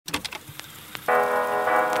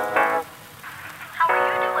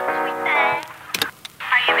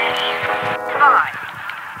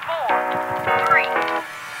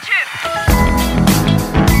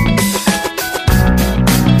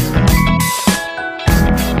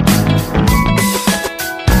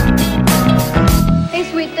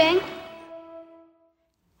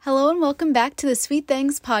welcome back to the Sweet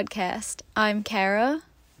Things podcast. I'm Kara.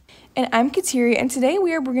 And I'm Kateri, and today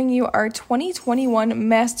we are bringing you our 2021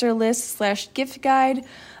 master list / gift guide.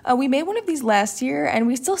 We made one of these last year, and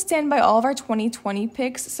we still stand by all of our 2020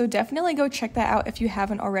 picks, so definitely go check that out if you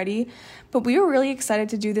haven't already. But we were really excited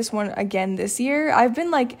to do this one again this year. I've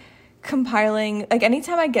been, compiling,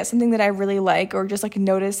 anytime I get something that I really like or just,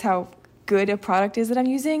 notice how good a product is that I'm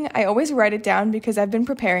using, I always write it down because I've been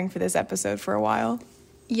preparing for this episode for a while.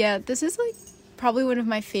 Yeah, this is, probably one of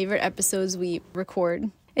my favorite episodes we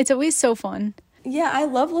record. It's always so fun. Yeah, I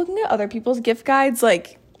love looking at other people's gift guides.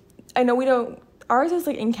 I know we don't, ours is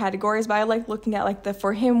in categories, but I like looking at the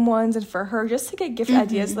for him ones and for her just to get gift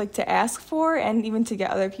ideas to ask for and even to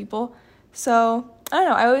get other people. So, I don't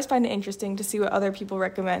know, I always find it interesting to see what other people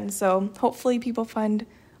recommend. So, hopefully people find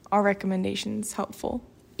our recommendations helpful.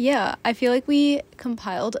 Yeah, I feel like we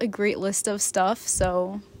compiled a great list of stuff,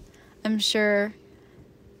 so I'm sure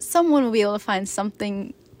someone will be able to find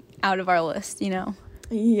something out of our list,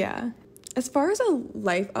 Yeah. As far as a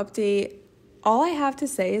life update, all I have to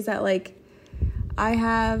say is that, I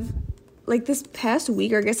have, this past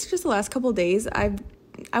week, or I guess just the last couple of days,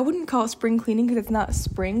 I wouldn't call it spring cleaning because it's not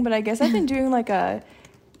spring, but I guess I've been doing,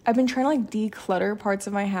 I've been trying to, declutter parts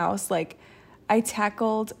of my house. I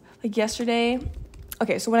tackled, yesterday,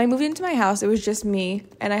 okay, so when I moved into my house, it was just me,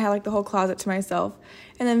 and I had, the whole closet to myself,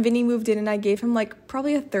 and then Vinny moved in, and I gave him,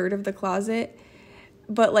 probably a third of the closet,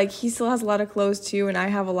 but, he still has a lot of clothes, too, and I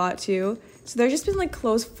have a lot, too. So there's just been,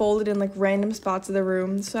 clothes folded in, random spots of the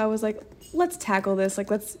room. So I was like, let's tackle this.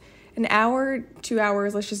 Let's, an hour, 2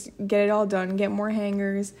 hours, let's just get it all done, get more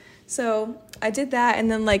hangers. So I did that,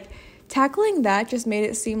 and then, tackling that just made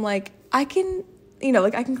it seem like I can,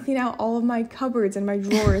 I can clean out all of my cupboards and my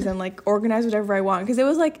drawers and, organize whatever I want. Because it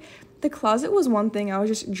was, the closet was one thing I was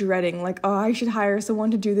just dreading. Oh, I should hire someone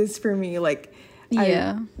to do this for me.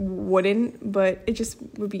 Yeah. I wouldn't, but it just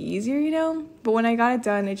would be easier, But when I got it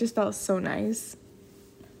done, it just felt so nice.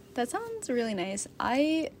 That sounds really nice.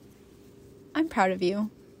 I'm proud of you.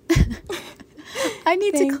 I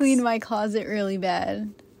need to clean my closet really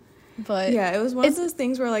bad. But yeah, it was one of those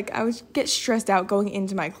things where I would get stressed out going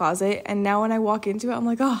into my closet, and now when I walk into it, I'm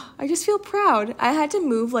I just feel proud. I had to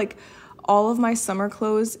move all of my summer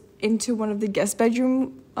clothes into one of the guest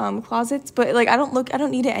bedroom closets, but I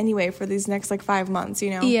don't need it anyway for these next 5 months,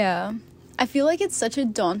 Yeah. I feel like it's such a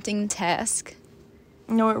daunting task.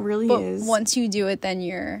 No, it really is. But once you do it, then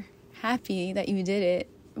you're happy that you did it.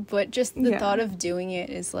 But just the thought of doing it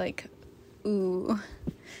is ooh.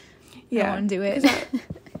 Yeah. I want to do it.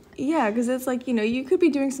 Yeah, because it's you could be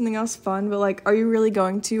doing something else fun, but are you really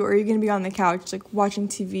going to, or are you going to be on the couch watching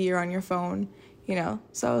TV or on your phone,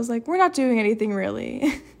 So I was we're not doing anything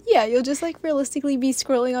really. Yeah, you'll just realistically be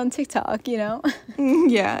scrolling on TikTok,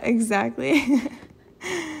 Yeah, exactly.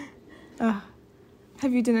 Have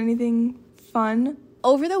you done anything fun?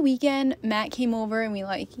 Over the weekend, Matt came over and we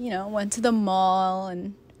went to the mall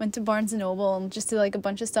and went to Barnes & Noble and just did a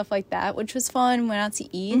bunch of stuff like that, which was fun. Went out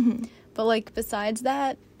to eat. Mm-hmm. But besides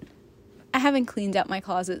that, I haven't cleaned out my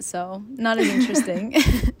closet, so not as interesting.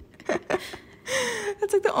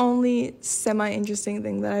 That's the only semi-interesting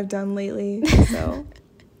thing that I've done lately, so.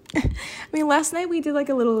 I mean, last night we did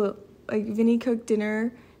a little, Vinny cooked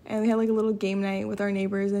dinner, and we had a little game night with our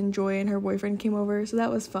neighbors, and Joy and her boyfriend came over, so that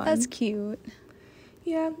was fun. That's cute.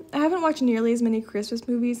 Yeah, I haven't watched nearly as many Christmas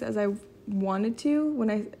movies as I wanted to when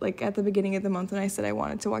I, at the beginning of the month when I said I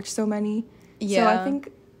wanted to watch so many. Yeah. So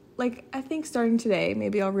I think starting today,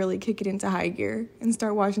 maybe I'll really kick it into high gear and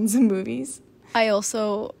start watching some movies. I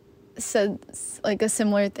also said, a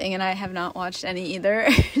similar thing, and I have not watched any either,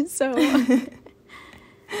 so.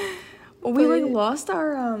 We lost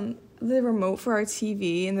our the remote for our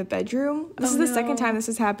TV in the bedroom. This is the second time this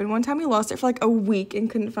has happened. One time we lost it for a week and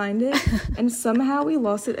couldn't find it, and somehow we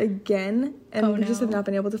lost it again, and we just have not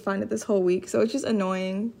been able to find it this whole week. So it's just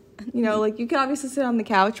annoying. You can obviously sit on the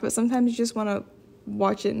couch, but sometimes you just want to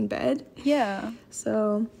watch it in bed. Yeah.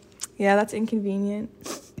 So, yeah, that's inconvenient.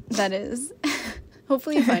 That is.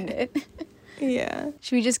 Hopefully you find it. Yeah.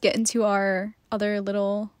 Should we just get into our other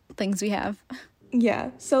little things we have?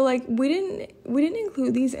 Yeah, so we didn't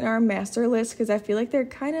include these in our master list because I feel they're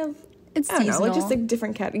kind of, it's I don't seasonal. know, just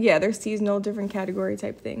different yeah, they're seasonal, different category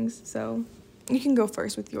type things. So you can go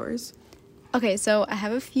first with yours. Okay, so I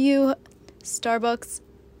have a few Starbucks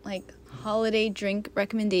holiday drink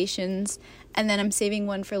recommendations, and then I'm saving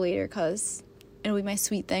one for later because it'll be my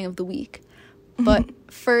sweet thing of the week. But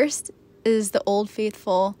first is the Old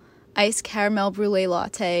Faithful iced caramel brulee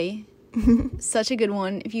latte. Such a good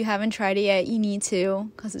one. If you haven't tried it yet, you need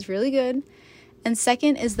to because it's really good. And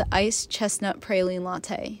second is the iced chestnut praline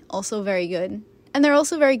latte, also very good. And they're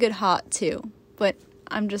also very good hot, too. But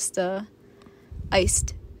I'm just a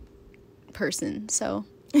iced person, so.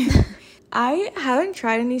 I haven't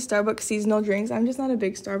tried any Starbucks seasonal drinks. I'm just not a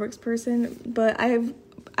big Starbucks person. But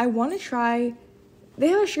I want to try... They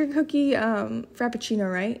have a sugar cookie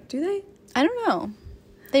frappuccino, right? Do they? I don't know.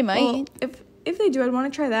 They might. Well, if they do, I'd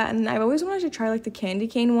want to try that. And I've always wanted to try, like, the candy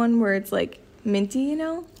cane one where it's, like, minty, you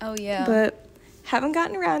know? Oh, yeah. But haven't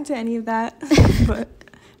gotten around to any of that. But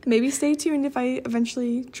maybe stay tuned if I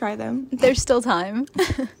eventually try them. There's still time.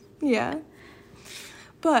 Yeah.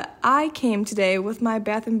 But I came today with my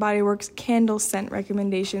Bath & Body Works candle scent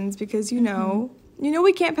recommendations because, you know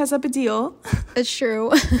we can't pass up a deal. It's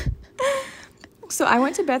true. So I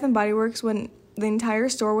went to Bath & Body Works when the entire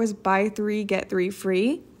store was buy 3, get 3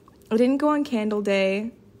 free. I didn't go on Candle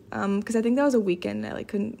Day because I think that was a weekend. I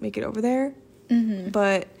couldn't make it over there. Mm-hmm.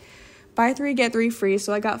 But buy 3, get 3 free.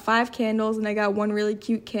 So I got 5 candles and I got one really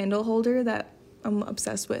cute candle holder that I'm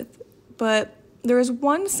obsessed with. But there was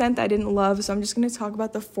one scent that I didn't love, so I'm just going to talk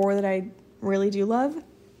about the 4 that I really do love.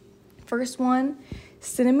 First one,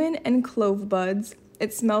 cinnamon and clove buds.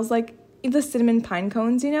 It smells like the cinnamon pine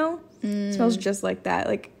cones, you know? It smells just like that,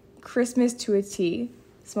 like Christmas to a T.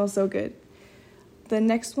 It smells so good. The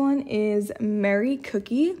next one is Merry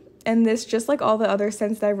Cookie, and this, just like all the other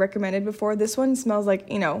scents that I've recommended before, this one smells like,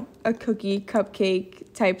 a cookie,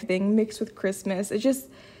 cupcake type thing mixed with Christmas. It's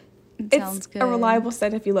good. A reliable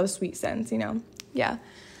scent if you love sweet scents, Yeah.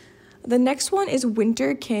 The next one is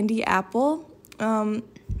Winter Candy Apple.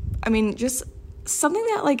 Just something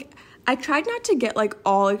that, I tried not to get,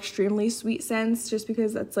 all extremely sweet scents just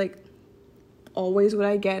because that's, always what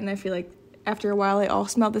I get, and I feel like after a while they all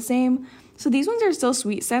smell the same. So these ones are still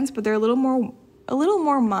sweet scents, but they're a little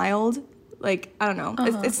more mild. I don't know.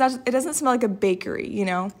 Uh-huh. It doesn't smell like a bakery,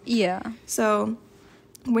 Yeah. So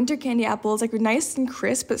Winter Candy Apple is nice and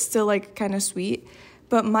crisp, but still kind of sweet.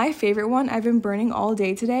 But my favorite one, I've been burning all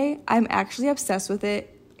day today. I'm actually obsessed with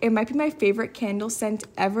it. It might be my favorite candle scent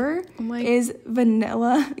ever. Is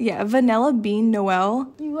vanilla. Yeah, Vanilla Bean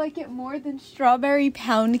Noel. You like it more than strawberry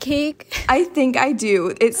pound cake? I think I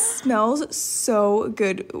do. It smells so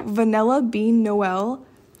good. Vanilla Bean Noel.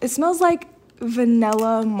 It smells like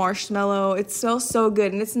vanilla marshmallow. It smells so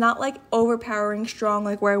good, and it's not overpowering strong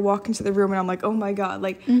where I walk into the room and I'm like, oh my god,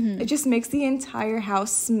 It just makes the entire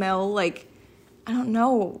house smell I don't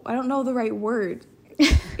know the right word.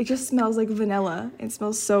 It just smells like vanilla. It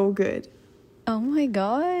smells so good. Oh my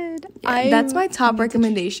god. Yeah, that's my top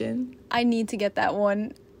recommendation. I need to get that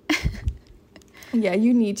one. Yeah,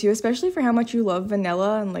 you need to, especially for how much you love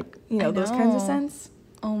vanilla and those kinds of scents.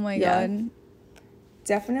 Oh my god.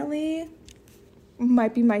 Definitely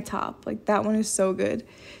might be my top. That one is so good.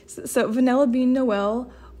 So Vanilla Bean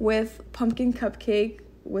Noel with pumpkin cupcake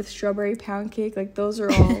with strawberry pound cake, those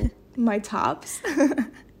are all my tops.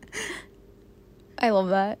 I love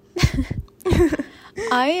that.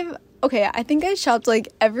 I think I shopped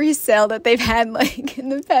every sale that they've had in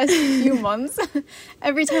the past few months.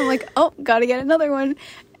 Every time I'm oh, gotta get another one.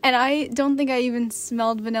 And I don't think I even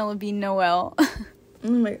smelled Vanilla Bean Noel.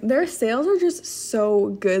 Their sales are just so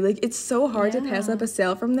good. It's so hard to pass up a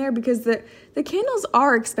sale from there because the candles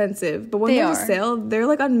are expensive, but when there's a sale,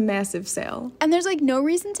 they're on massive sale. And there's no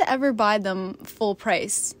reason to ever buy them full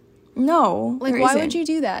price. No. Why would you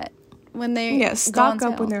do that? When they stock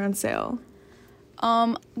up when they're on sale.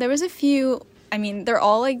 There was a few, they're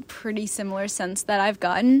all pretty similar scents that I've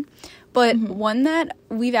gotten, but one that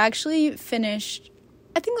we've actually finished,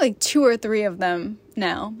 I think 2 or 3 of them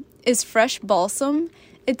now, is Fresh Balsam.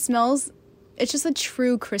 It's just a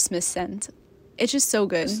true Christmas scent. It's just so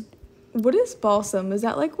good. What is balsam? Is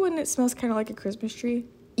that when it smells kind of like a Christmas tree?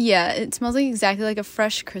 Yeah, it smells exactly like a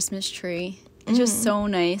fresh Christmas tree. It's just so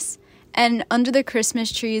nice. And Under the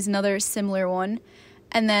Christmas Tree is another similar one.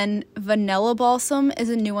 And then Vanilla Balsam is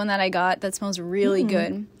a new one that I got that smells really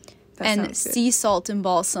good. And Sea Salt and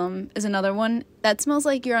Balsam is another one that smells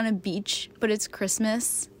like you're on a beach, but it's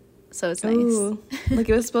Christmas, so it's nice. Ooh, it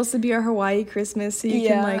was supposed to be our Hawaii Christmas, so you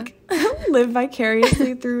can live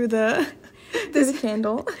vicariously through this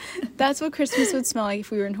candle. That's what Christmas would smell like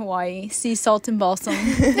if we were in Hawaii. Sea Salt and Balsam.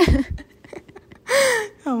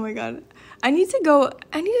 Oh my god. I need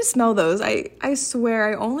to smell those. I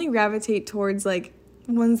swear I only gravitate towards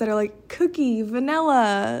ones that are cookie,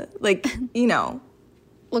 vanilla,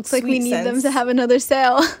 Looks like we need them to have another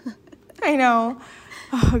sale. I know.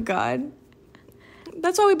 Oh god.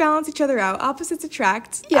 That's why we balance each other out. Opposites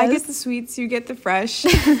attract. Yes. I get the sweets, you get the fresh.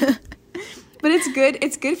 But it's good.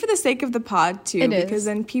 It's good for the sake of the pod too, because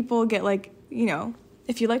then people get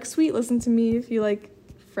if you like sweet, listen to me. If you like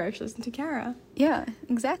fresh, listen to Kara. Yeah,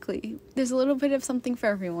 exactly. There's a little bit of something for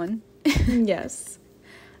everyone. Yes.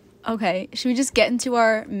 Okay, should we just get into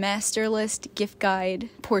our master list gift guide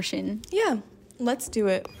portion? Yeah, let's do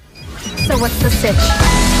it. So what's the sitch?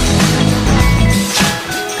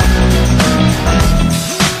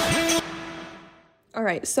 All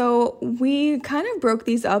right, so we kind of broke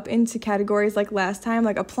these up into categories like last time,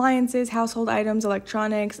 like appliances, household items,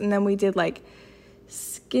 electronics, and then we did like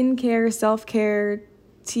skincare, self-care,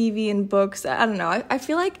 TV, and books. I don't know. I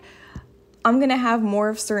feel like I'm going to have more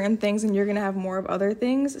of certain things and you're going to have more of other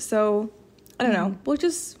things. So, I don't know.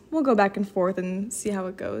 We'll go back and forth and see how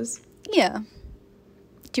it goes. Yeah.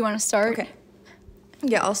 Do you want to start? Okay.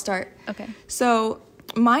 Yeah, I'll start. Okay. So,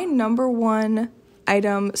 my number one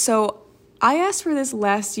item, so I asked for this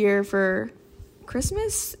last year for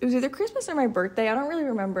Christmas. It was either Christmas or my birthday. I don't really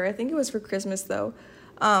remember. I think it was for Christmas, though.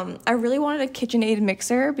 I really wanted a KitchenAid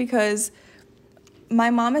mixer because my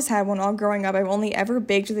mom has had one all growing up. I've only ever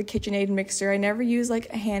baked with a KitchenAid mixer. I never used like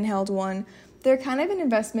a handheld one. They're kind of an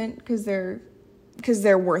investment because they're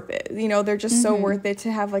worth it. You know, they're just so worth it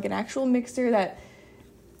to have like an actual mixer that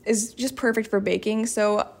is just perfect for baking.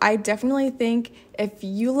 So I definitely think if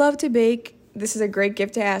you love to bake, this is a great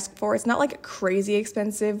gift to ask for. It's not like crazy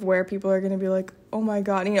expensive where people are going to be like, oh my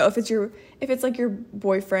God, you know, if it's like your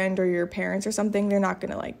boyfriend or your parents or something, they're not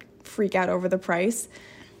going to like freak out over the price.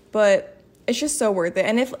 But it's just so worth it.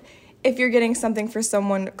 And if you're getting something for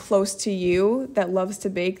someone close to you that loves to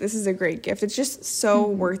bake, this is a great gift. It's just so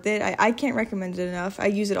worth it. I can't recommend it enough. I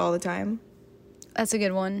use it all the time. That's a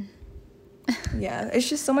good one. Yeah, it's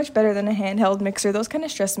just so much better than a handheld mixer. Those kind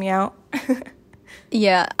of stress me out.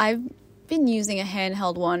 Yeah, I've been using a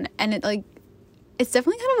handheld one, and it's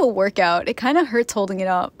definitely kind of a workout. It kind of hurts holding it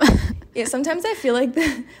up. Yeah, sometimes I feel like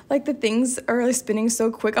the things are like spinning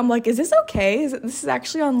so quick. I'm like, is this okay? This is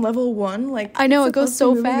actually on level 1? Like, I know, it goes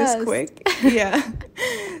so fast. This quick. Yeah.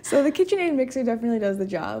 So the KitchenAid mixer definitely does the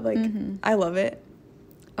job. Like, I love it.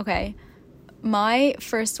 Okay. My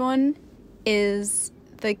first one is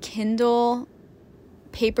the Kindle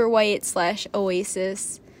Paperwhite /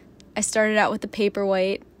 Oasis. I started out with the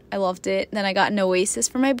Paperwhite. I loved it. Then I got an Oasis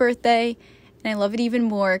for my birthday. And I love it even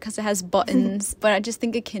more because it has buttons. But I just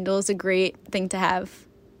think a Kindle is a great thing to have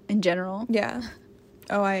in general. Yeah.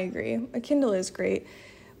 Oh, I agree. A Kindle is great.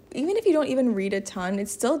 Even if you don't even read a ton,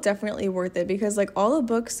 it's still definitely worth it because, like, all the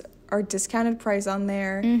books are discounted price on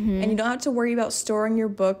there. And you don't have to worry about storing your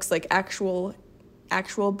books, like, actual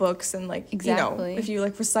books. And, like, exactly. You know, if you,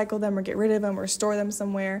 like, recycle them or get rid of them or store them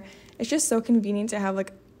somewhere. It's just so convenient to have,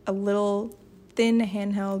 like, a little thin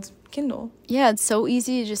handheld Kindle. Yeah, it's so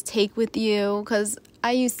easy to just take with you because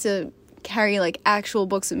I used to carry like actual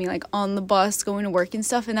books with me like on the bus going to work and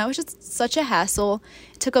stuff, and that was just such a hassle.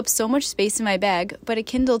 It took up so much space in my bag, but a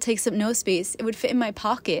Kindle takes up no space. It would fit in my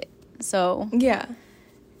pocket. So yeah.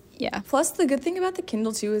 Plus the good thing about the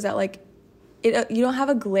Kindle too is that like you don't have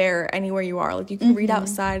a glare anywhere you are. Like you can read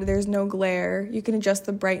outside, there's no glare. You can adjust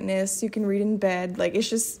the brightness, you can read in bed. Like it's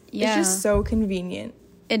just so convenient.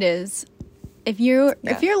 It is. If you're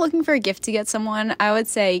looking for a gift to get someone, I would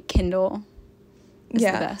say Kindle is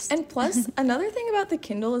the best. And plus, another thing about the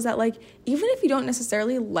Kindle is that, like, even if you don't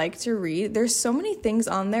necessarily like to read, there's so many things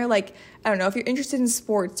on there. Like, I don't know, if you're interested in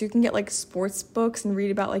sports, you can get, like, sports books and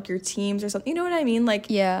read about, like, your teams or something. You know what I mean? Like,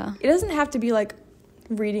 yeah. It doesn't have to be, like,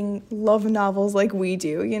 reading love novels like we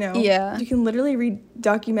do, you know? Yeah. You can literally read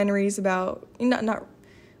documentaries about, not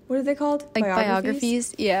what are they called? Like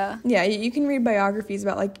biographies? Yeah. Yeah, you can read biographies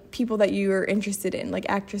about, like, people that you are interested in, like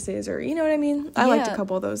actresses or, you know what I mean? I liked a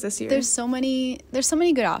couple of those this year. There's so many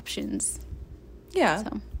good options. Yeah.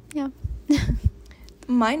 So, yeah.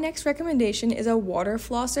 My next recommendation is a water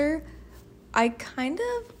flosser. I think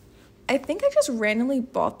I just randomly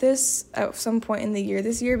bought this at some point in the year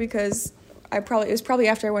this year because it was probably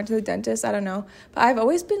after I went to the dentist, I don't know. But I've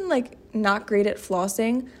always been, like, not great at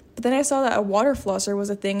flossing. But then I saw that a water flosser was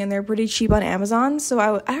a thing, and they're pretty cheap on Amazon.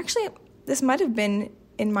 So this might have been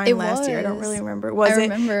in mine last year. I don't really remember. I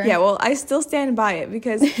remember. Yeah, well, I still stand by it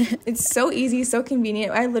because it's so easy, so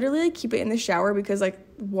convenient. I literally like, keep it in the shower because, like,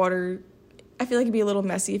 water, I feel like it'd be a little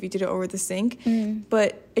messy if you did it over the sink.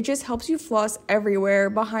 But it just helps you floss everywhere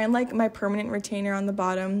behind, like, my permanent retainer on the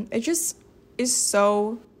bottom. It just is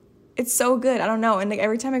so... It's so good. I don't know. And like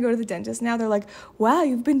every time I go to the dentist now, they're like, wow,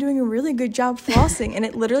 you've been doing a really good job flossing. And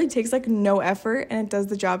it literally takes like no effort and it does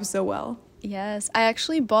the job so well. Yes. I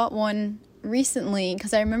actually bought one recently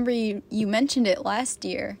because I remember you mentioned it last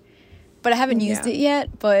year. But I haven't used it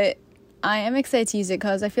yet. But I am excited to use it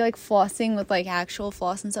because I feel like flossing with like actual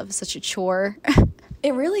floss and stuff is such a chore.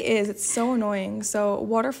 It really is. It's so annoying. So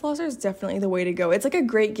water flosser is definitely the way to go. It's like a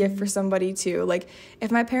great gift for somebody too. Like if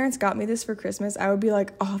my parents got me this for Christmas, I would be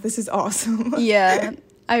like, oh, this is awesome. Yeah.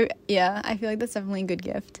 I feel like that's definitely a good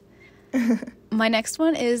gift. My next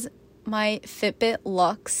one is my Fitbit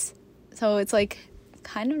Luxe. So it's like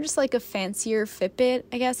kind of just like a fancier Fitbit,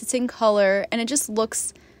 I guess. It's in color and it just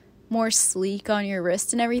looks more sleek on your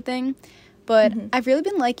wrist and everything. But I've really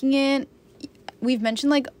been liking it. We've mentioned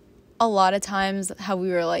like a lot of times how we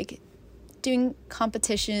were like doing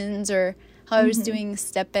competitions or how I was doing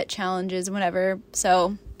step bet challenges and whatever.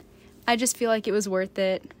 So I just feel like it was worth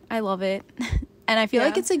it. I love it. And I feel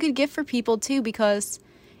like it's a good gift for people too because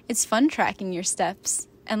it's fun tracking your steps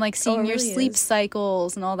and like seeing your sleep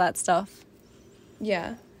cycles and all that stuff.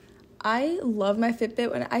 Yeah. I love my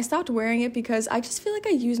Fitbit. When I stopped wearing it because I just feel like I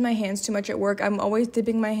use my hands too much at work. I'm always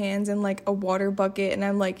dipping my hands in like a water bucket and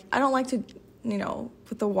I'm like, I don't like to,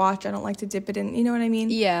 with the watch, I don't like to dip it in, you know what I mean?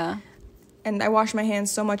 Yeah. And I wash my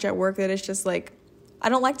hands so much at work that it's just like, I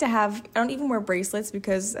don't even wear bracelets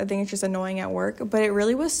because I think it's just annoying at work. But it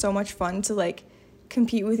really was so much fun to like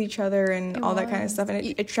compete with each other and all that kind of stuff. And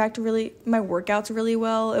it tracked my workouts really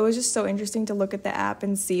well. It was just so interesting to look at the app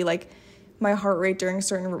and see like my heart rate during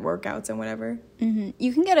certain workouts and whatever.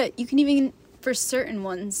 You can even, for certain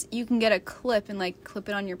ones, you can get a clip and like clip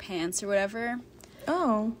it on your pants or whatever.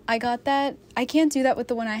 Oh. I got that. I can't do that with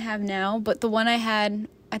the one I have now, but the one I had,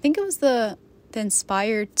 I think it was the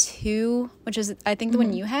Inspire 2, which is, I think, the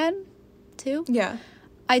one you had, too. Yeah.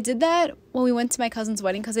 I did that when we went to my cousin's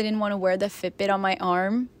wedding because I didn't want to wear the Fitbit on my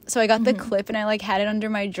arm. So I got the clip and I, like, had it under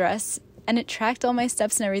my dress. And it tracked all my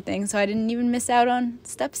steps and everything. So I didn't even miss out on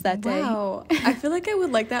steps that day. Wow. I feel like I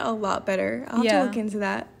would like that a lot better. I'll have to look into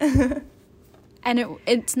that. And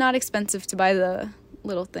it's not expensive to buy the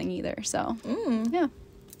little thing either. So, yeah.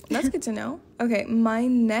 That's good to know. Okay, my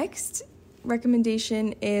next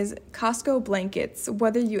recommendation is Costco blankets.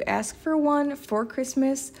 Whether you ask for one for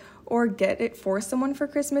Christmas or get it for someone for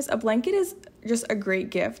Christmas, a blanket is just a great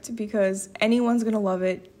gift because anyone's gonna love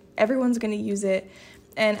it, everyone's gonna use it,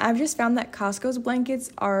 and I've just found that Costco's blankets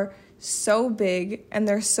are so big and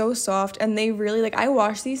they're so soft and they really, like, I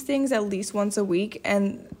wash these things at least once a week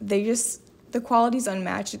and the quality's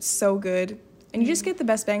unmatched. It's so good. And you just get the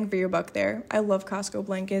best bang for your buck there. I love Costco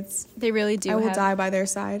blankets. They really do. I will die by their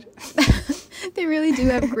side. They really do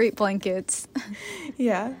have great blankets.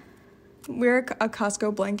 Yeah. We're a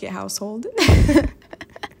Costco blanket household. I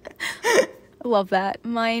love that.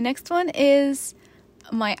 My next one is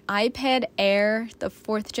my iPad Air, the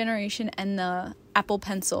 4th generation, and the Apple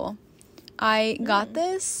Pencil. I got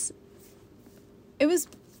this.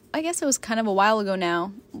 I guess it was kind of a while ago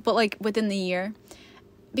now, but like within the year.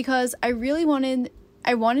 Because I wanted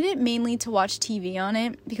it mainly to watch TV on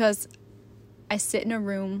it because I sit in a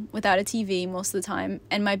room without a TV most of the time,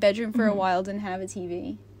 and my bedroom for a while didn't have a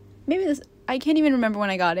TV. I can't even remember when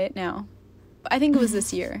I got it now, but I think it was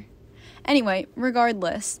this year. Anyway,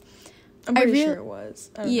 regardless. I'm pretty sure it was.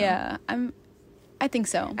 I think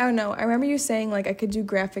so. I don't know. I remember you saying like I could do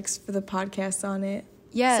graphics for the podcast on it.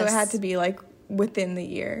 Yes. So it had to be like within the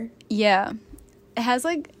year. Yeah. It has,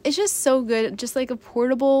 like, it's just so good. Just, like, a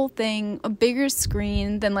portable thing, a bigger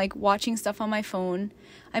screen than, like, watching stuff on my phone.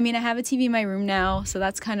 I mean, I have a TV in my room now, so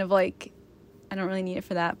that's kind of, like, I don't really need it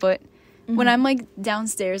for that. But when I'm, like,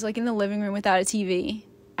 downstairs, like, in the living room without a TV,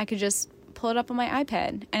 I could just pull it up on my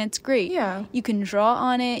iPad, and it's great. Yeah. You can draw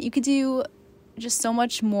on it. You could do just so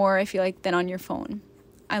much more, I feel like, than on your phone.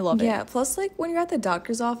 I love it. Yeah, plus, like, when you're at the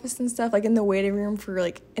doctor's office and stuff, like, in the waiting room for,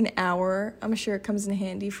 like, an hour, I'm sure it comes in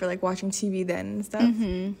handy for, like, watching TV then and stuff.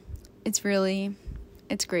 It's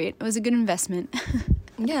great. It was a good investment.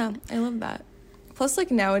 Yeah, I love that. Plus, like,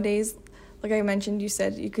 nowadays, like I mentioned, you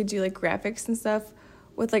said you could do, like, graphics and stuff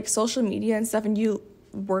with, like, social media and stuff, and you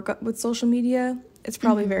work up with social media. It's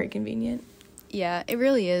probably very convenient. Yeah, it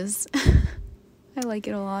really is. I like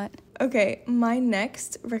it a lot. Okay, my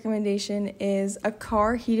next recommendation is a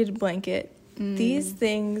car heated blanket. These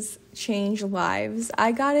things change lives.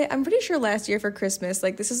 I got it, I'm pretty sure last year for Christmas.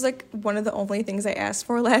 Like, this is, like, one of the only things I asked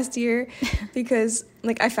for last year because,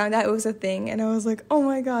 like, I found out it was a thing and I was like, oh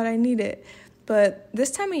my God, I need it. But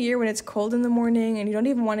this time of year when it's cold in the morning and you don't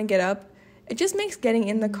even want to get up, it just makes getting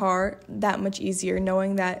in the car that much easier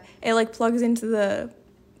knowing that it, like, plugs into the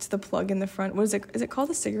plug in the front. What is it? Is it called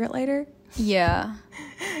a cigarette lighter? Yeah.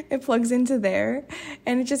 It plugs into there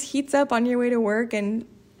and it just heats up on your way to work and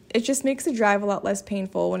it just makes the drive a lot less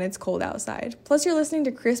painful when it's cold outside. Plus you're listening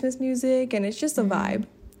to Christmas music and it's just a vibe.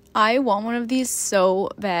 I want one of these so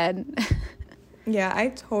bad. Yeah, I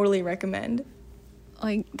totally recommend.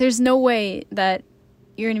 Like, there's no way that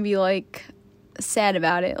you're gonna be, like, sad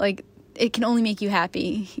about it. Like, it can only make you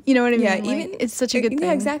happy. You know what I mean? Yeah, like, it's such a good thing.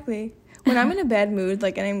 Yeah, exactly. When I'm in a bad mood,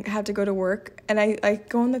 like, and I have to go to work, and I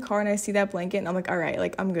go in the car and I see that blanket, and I'm like, all right,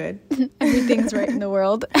 like, I'm good. Everything's right in the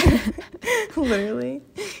world. Literally.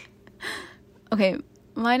 Okay,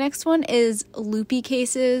 my next one is loopy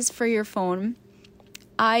cases for your phone.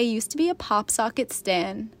 I used to be a pop socket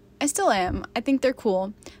stan. I still am. I think they're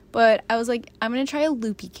cool. But I was like, I'm going to try a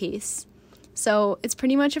loopy case. So it's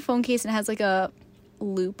pretty much a phone case and it has like a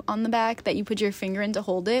loop on the back that you put your finger in to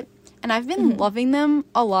hold it. And I've been loving them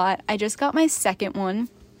a lot. I just got my second one.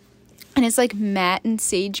 And it's like matte and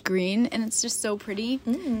sage green. And it's just so pretty.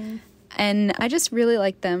 And I just really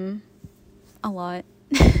like them a lot.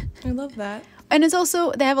 I love that. And it's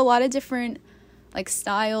also, they have a lot of different like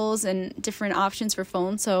styles and different options for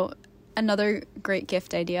phones. So another great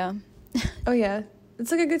gift idea. Oh, yeah.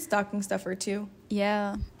 It's like a good stocking stuffer, too.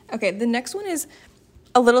 Yeah. Okay, the next one is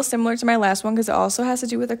a little similar to my last one because it also has to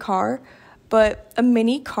do with a car, but a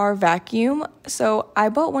mini car vacuum. So I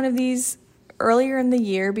bought one of these earlier in the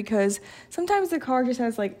year because sometimes the car just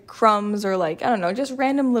has like crumbs or like, I don't know, just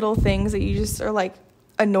random little things that you just are like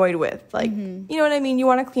annoyed with. Like, you know what I mean? You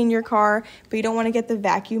want to clean your car, but you don't want to get the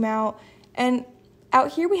vacuum out. And out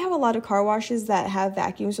here, we have a lot of car washes that have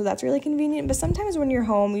vacuums, so that's really convenient. But sometimes when you're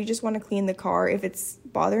home, you just want to clean the car if it's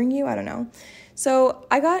bothering you. I don't know. So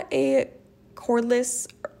I got a cordless...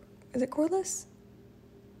 Is it cordless?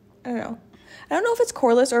 I don't know. I don't know if it's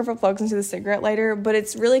cordless or if it plugs into the cigarette lighter, but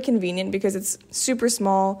it's really convenient because it's super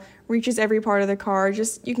small, reaches every part of the car.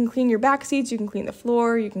 Just you can clean your back seats, you can clean the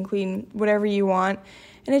floor, you can clean whatever you want.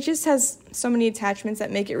 And it just has so many attachments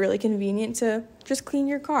that make it really convenient to just clean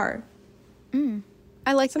your car.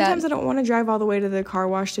 I like Sometimes that. I don't want to drive all the way to the car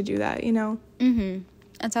wash to do that, you know?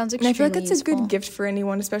 That sounds And I extremely feel like that's useful. a good gift for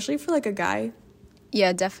anyone, especially for like a guy.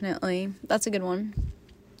 Yeah, definitely. That's a good one.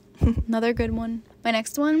 Another good one. My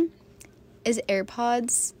next one is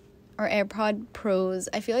AirPods or AirPod Pros.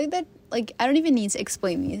 I feel like that, like, I don't even need to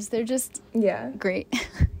explain these. They're just Yeah. great.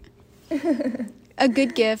 A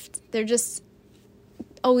good gift. They're just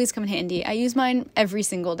always come in handy. I use mine every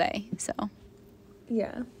single day, so.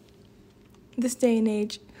 Yeah. This day and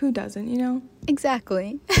age, who doesn't, you know?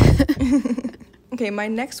 Exactly. Okay, my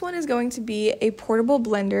next one is going to be a portable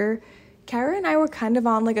blender. Kara and I were kind of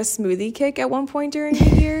on like a smoothie kick at one point during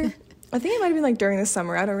the year. I think it might have been like during the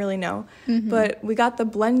summer. I don't really know. But we got the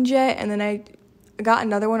BlendJet, and then I got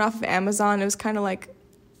another one off of Amazon. It was kind of like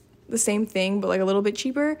the same thing, but like a little bit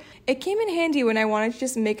cheaper. It came in handy when I wanted to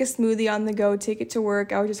just make a smoothie on the go, take it to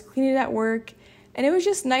work. I would just clean it at work. And it was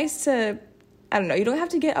just nice to, I don't know, you don't have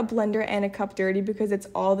to get a blender and a cup dirty because it's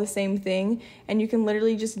all the same thing. And you can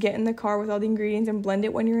literally just get in the car with all the ingredients and blend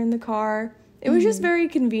it when you're in the car. It was just very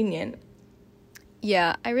convenient.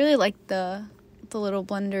 Yeah, I really like the little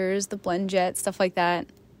blenders, the BlendJet, stuff like that.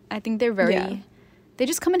 I think they're very, they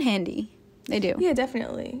just come in handy. They do. Yeah,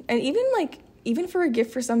 definitely. And even for a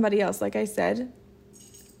gift for somebody else, like I said,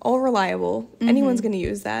 all reliable. Anyone's going to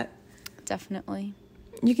use that. Definitely.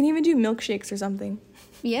 You can even do milkshakes or something.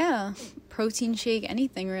 Yeah, protein shake,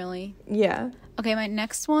 anything really. Yeah. Okay, my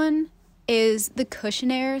next one is the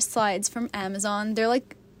Cushionaire slides from Amazon. They're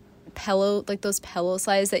like those pillow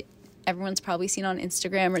slides that everyone's probably seen on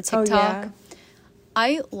Instagram or TikTok. Oh, yeah.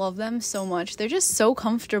 I love them so much. They're just so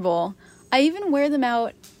comfortable. I even wear them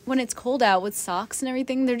out when it's cold out with socks and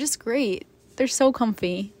everything. They're just great. They're so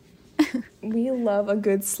comfy. We love a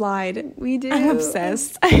good slide. We do. I'm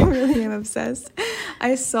obsessed. I really am obsessed.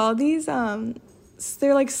 I saw these,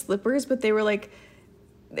 they're like slippers, but they were like,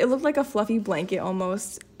 it looked like a fluffy blanket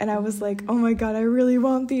almost. And I was like, oh my God, I really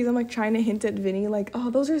want these. I'm like trying to hint at Vinny, like, oh,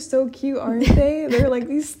 those are so cute, aren't they? They're like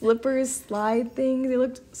these slippers slide things. They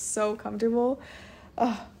looked so comfortable.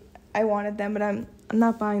 Oh, I wanted them, but I'm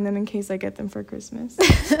not buying them in case I get them for Christmas.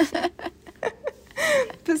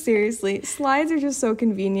 But seriously, slides are just so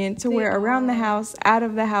convenient to wear around the house, out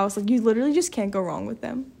of the house. Like, you literally just can't go wrong with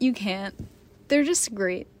them. You can't. They're just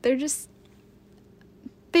great. They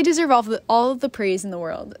deserve all of the praise in the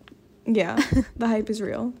world. Yeah, the hype is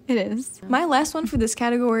real. It is. My last one for this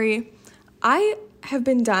category, I have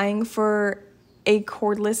been dying for a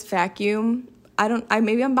cordless vacuum.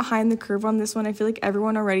 Maybe I'm behind the curve on this one. I feel like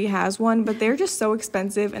everyone already has one, but they're just so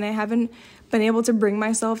expensive, and I haven't been able to bring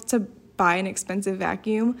myself to buy an expensive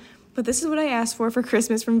vacuum. But this is what I asked for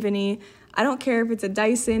Christmas from Vinny. I don't care if it's a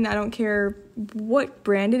Dyson. I don't care what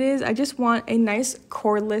brand it is. I just want a nice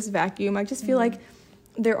cordless vacuum. I just feel like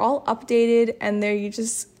they're all updated, and you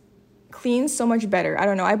just clean so much better. I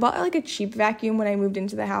don't know. I bought like a cheap vacuum when I moved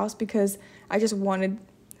into the house because I just wanted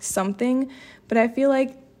something. But I feel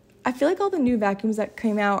like all the new vacuums that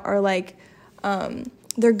came out are like,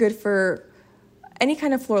 they're good for any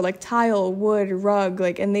kind of floor, like tile, wood, rug,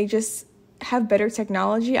 like, and they just have better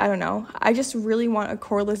technology. I don't know. I just really want a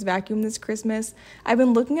cordless vacuum this Christmas. I've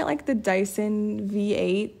been looking at like the Dyson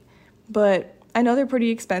V8, but I know they're pretty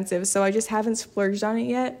expensive, so I just haven't splurged on it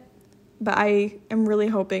yet. But I am really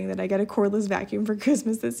hoping that I get a cordless vacuum for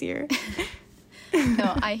Christmas this year.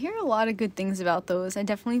 No, I hear a lot of good things about those. I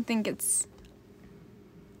definitely think it's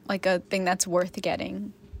like a thing that's worth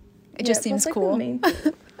getting. It just seems like, cool.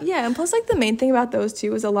 Yeah, and plus like the main thing about those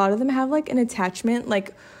two is a lot of them have like an attachment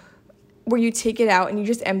like where you take it out and you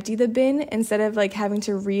just empty the bin instead of like having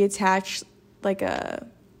to reattach like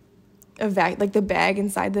like the bag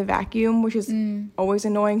inside the vacuum, which is always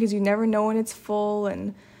annoying because you never know when it's full,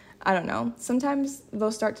 and I don't know. Sometimes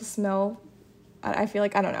they'll start to smell. I feel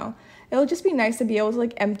like, I don't know. It'll just be nice to be able to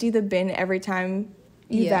like empty the bin every time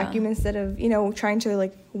you vacuum instead of, trying to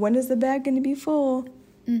like, when is the bag going to be full?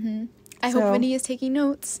 Mm-hmm. I hope Vinny is taking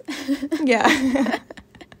notes. Yeah.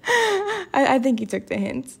 I think he took the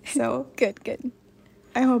hints, so. Good.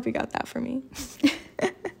 I hope he got that for me.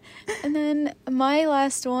 And then my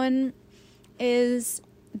last one is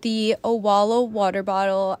the Owala water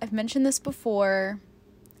bottle. I've mentioned this before.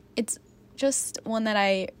 It's just one that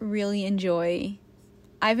I really enjoy.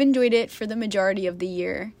 I've enjoyed it for the majority of the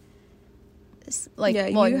year.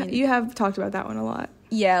 You have talked about that one a lot.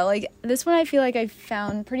 Yeah, like this one I feel like I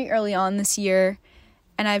found pretty early on this year,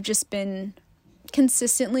 and I've just been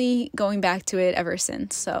consistently going back to it ever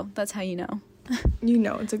since. So that's how you know. You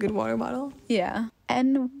know it's a good water bottle. Yeah.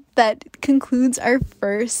 And that concludes our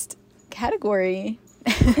first category.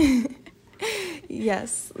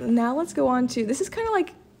 Yes. Now let's go on to, this is kind of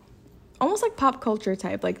like almost like pop culture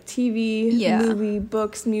type, like TV, movie,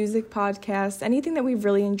 books, music, podcasts, anything that we've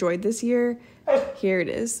really enjoyed this year. Here it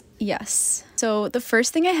is. Yes. So the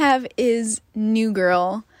first thing I have is New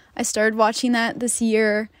Girl. I started watching that this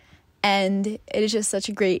year, and it is just such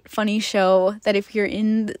a great, funny show that if you're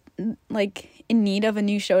in need of a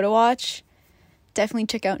new show to watch, definitely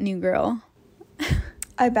check out New Girl.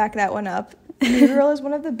 I back that one up. New Girl is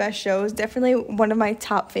one of the best shows. Definitely one of my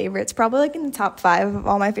top favorites. Probably like in the top 5 of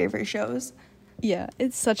all my favorite shows. Yeah,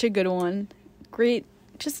 it's such a good one. Great.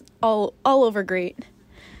 Just all over great.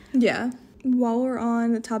 Yeah. While we're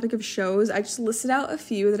on the topic of shows, I just listed out a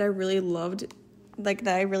few that I really loved, like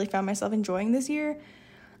that I really found myself enjoying this year.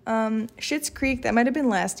 Schitt's Creek, that might have been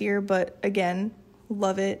last year, but again,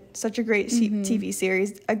 love it. Such a great TV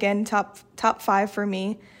series. Again, top 5 for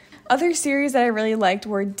me. Other series that I really liked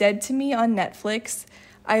were Dead to Me on Netflix.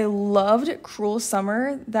 I loved Cruel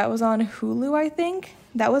Summer. That was on Hulu, I think.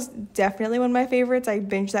 That was definitely one of my favorites. I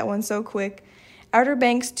binged that one so quick. Outer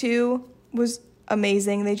Banks 2 was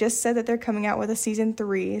amazing. They just said that they're coming out with a season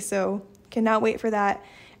 3, so cannot wait for that.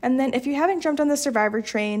 And then if you haven't jumped on the Survivor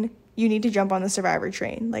train, you need to jump on the Survivor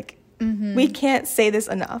train. Like, we can't say this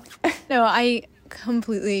enough. No, I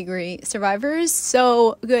completely agree. Survivor is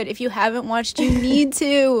so good. If you haven't watched, you need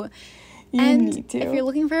to. Need to. If you're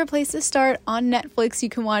looking for a place to start, on Netflix, you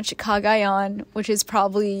can watch Cagayan, which is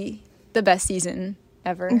probably the best season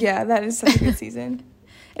ever. Yeah, that is such a good season.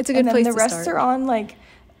 It's a good place to start.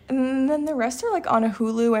 And then the rest are on on a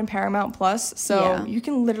Hulu and Paramount Plus, so you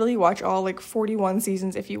can literally watch all 41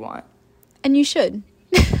 seasons if you want. And you should.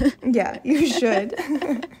 Yeah, you should.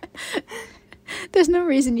 There's no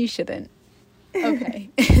reason you shouldn't. Okay.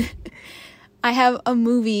 I have a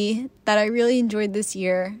movie that I really enjoyed this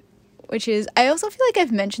year, which is, I also feel like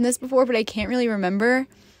I've mentioned this before, but I can't really remember.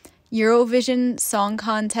 Eurovision Song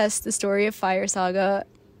Contest, The Story of Fire Saga.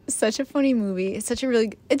 Such a funny movie. It's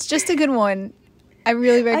just a good one. I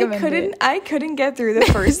really recommend it. I couldn't get through the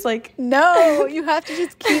first, No, you have to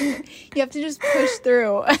just push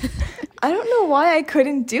through. I don't know why I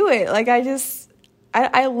couldn't do it.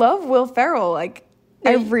 I love Will Ferrell.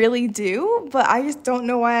 I really do, but I just don't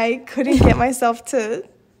know why I couldn't get myself to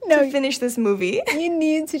finish this movie. You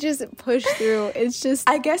need to just push through.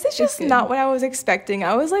 I guess it's just not what I was expecting.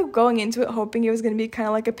 I was going into it hoping it was going to be kind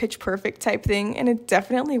of like a Pitch Perfect type thing, and it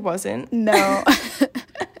definitely wasn't. No.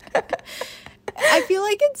 I feel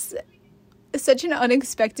like it's such an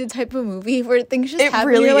unexpected type of movie where things just happen.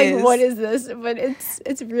 Really you're like, is. what is this? But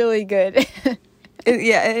it's really good.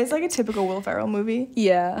 It's like a typical Will Ferrell movie.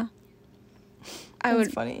 Yeah.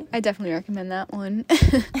 It's funny. I definitely recommend that one.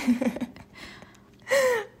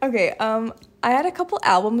 Okay, I had a couple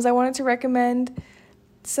albums I wanted to recommend.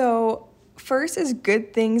 So, first is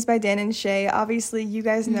Good Things by Dan and Shay. Obviously, you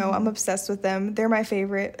guys know I'm obsessed with them. They're my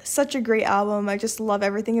favorite. Such a great album. I just love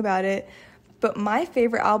everything about it. But my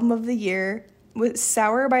favorite album of the year with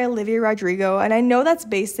Sour by Olivia Rodrigo. And I know that's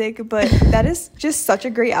basic, but that is just such a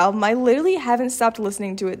great album. I literally haven't stopped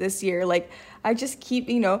listening to it this year. Like, I just keep,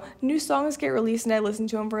 new songs get released and I listen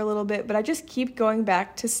to them for a little bit, but I just keep going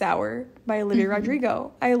back to Sour by Olivia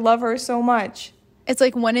Rodrigo. I love her so much. It's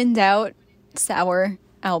like when in doubt, Sour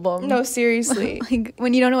album. No, seriously. Like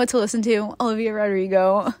when you don't know what to listen to, Olivia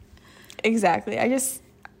Rodrigo. Exactly.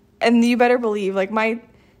 And you better believe, like, my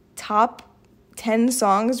top 10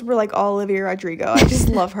 songs were like all Olivia Rodrigo. I just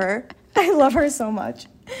love her. I love her so much.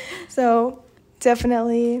 So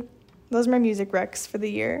definitely those are my music recs for the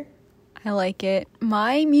year. I like it.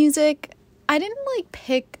 My music, I didn't like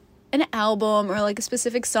pick an album or like a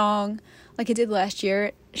specific song like I did last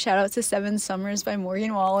year. Shout out to 7 Summers by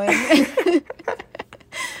Morgan Wallen.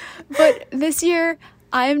 But this year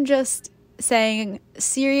I'm just saying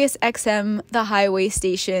Sirius XM The Highway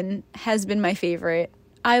Station has been my favorite.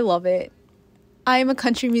 I love it. I am a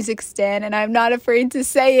country music stan, and I'm not afraid to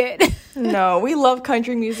say it. No, we love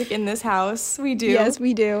country music in this house. We do. Yes,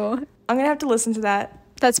 we do. I'm going to have to listen to that.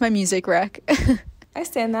 That's my music rec. I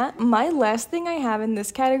stand that. My last thing I have in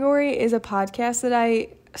this category is a podcast that I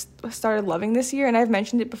started loving this year, and I've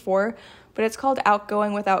mentioned it before, but it's called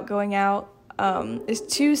Outgoing Without Going Out. It's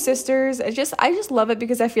 2 sisters. I just love it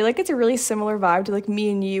because I feel like it's a really similar vibe to like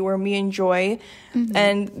Me and You or Me and Joy,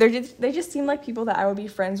 and they just seem like people that I would be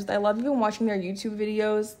friends with. I love even watching their YouTube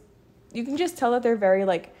videos. You can just tell that they're very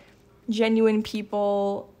like genuine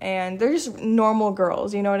people, and they're just normal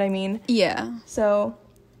girls. You know what I mean? Yeah. So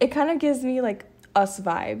it kind of gives me like us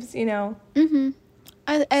vibes, you know.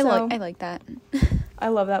 I like that. I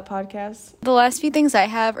love that podcast. The last few things I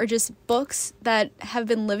have are just books that have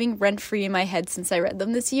been living rent-free in my head since I read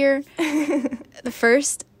them this year. The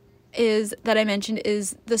first that I mentioned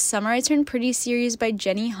is The Summer I Turned Pretty series by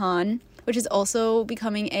Jenny Han, which is also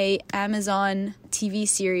becoming a Amazon TV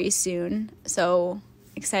series soon. So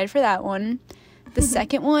excited for that one. The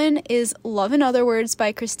second one is Love in Other Words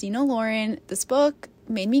by Christina Lauren. This book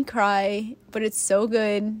made me cry, but it's so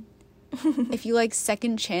good. If you like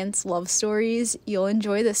second chance love stories, you'll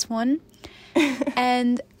enjoy this one.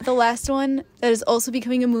 And the last one that is also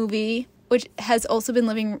becoming a movie, which has also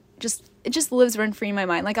been it just lives rent free in my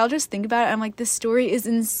mind. Like, I'll just think about it, I'm like, this story is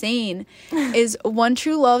insane. Is One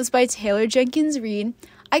True Loves by Taylor Jenkins Reid.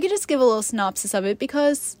 I could just give a little synopsis of it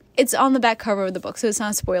because it's on the back cover of the book, so it's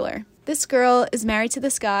not a spoiler. This girl is married to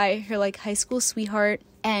this guy, her like high school sweetheart,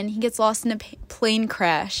 and he gets lost in a plane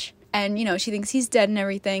crash. And, she thinks he's dead and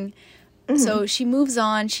everything. So she moves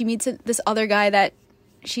on. She meets this other guy that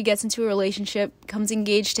she gets into a relationship, becomes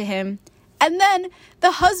engaged to him. And then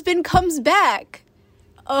the husband comes back.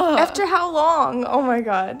 Ugh. After how long? Oh, my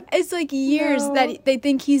God. It's like years that they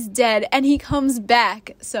think he's dead, and he comes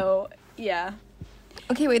back. So, yeah.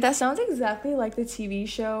 Okay, wait, that sounds exactly like the TV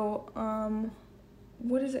show,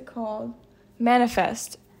 what is it called?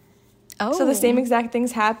 Manifest. Oh. So the same exact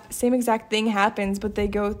thing happens, but they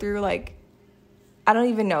go through, like, I don't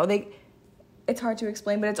even know. It's hard to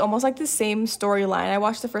explain, but it's almost like the same storyline. I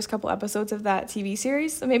watched the first couple episodes of that TV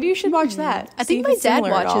series, so maybe you should watch that. I think my dad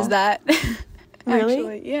watches that. Really?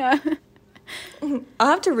 Actually, yeah. I'll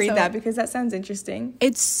have to read that because that sounds interesting.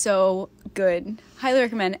 It's so good. Highly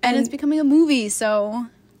recommend. And it's becoming a movie, so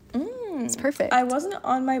it's perfect. I wasn't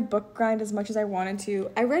on my book grind as much as I wanted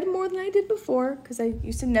to. I read more than I did before because I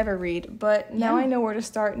used to never read, but now I know where to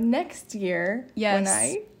start next year when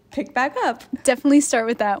I pick back up. Definitely start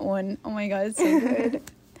with that one. Oh my God, it's so good.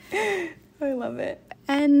 I love it.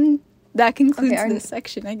 And that concludes this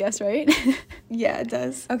section, I guess, right? Yeah, it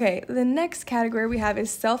does. Okay, the next category we have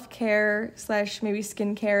is self-care / maybe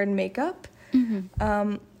skincare and makeup.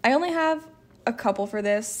 I only have a couple for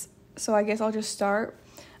this, so I guess I'll just start.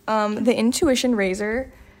 The Intuition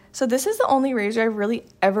razor. So this is the only razor I've really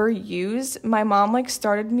ever used. My mom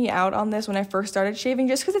started me out on this when I first started shaving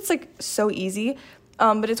just because it's so easy.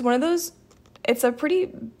 But it's one of those, it's a pretty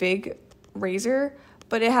big razor,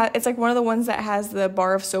 but it's one of the ones that has the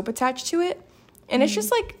bar of soap attached to it. And it's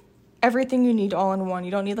just everything you need all in one.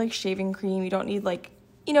 You don't need shaving cream. You don't need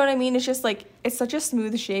you know what I mean? It's just it's such a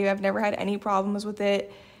smooth shave. I've never had any problems with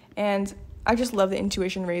it. And I just love the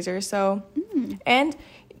Intuition razor. So, and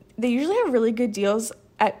they usually have really good deals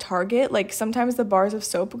at Target. Sometimes the bars of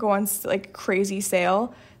soap go on crazy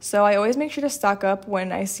sale. So I always make sure to stock up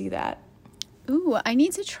when I see that. Ooh, I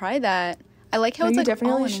need to try that. I like how it's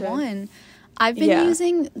all in one. I've been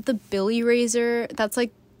using the Billy razor. That's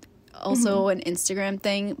also an Instagram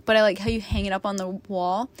thing, but I like how you hang it up on the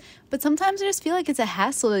wall. But sometimes I just feel like it's a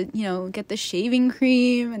hassle to, get the shaving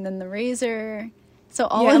cream and then the razor. So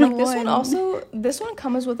all in one. This one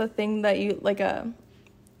comes with a thing that you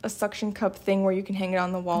a suction cup thing where you can hang it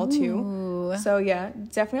on the wall too. Ooh. So yeah,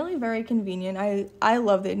 definitely very convenient. I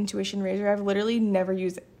love the Intuition razor. I've literally never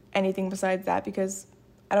used anything besides that because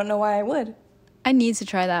I don't know why I would. I need to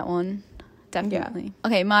try that one. Definitely. Yeah.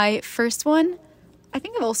 Okay, my first one, I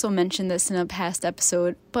think I've also mentioned this in a past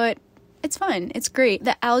episode, but it's fun. It's great.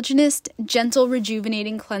 The Algenist Gentle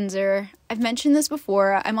Rejuvenating Cleanser. I've mentioned this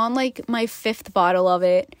before. I'm on like my 5th bottle of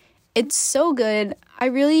it. It's so good. I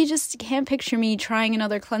really just can't picture me trying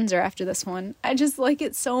another cleanser after this one. I just like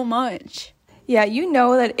it so much. Yeah, you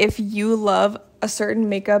know that if you love a certain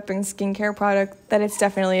makeup and skincare product, that it's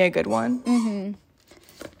definitely a good one.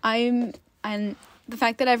 Mm-hmm. And the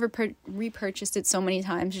fact that I've repurchased it so many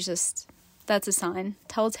times is just, that's a sign.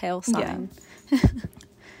 Telltale sign. Yeah.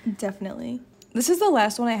 Definitely. This is the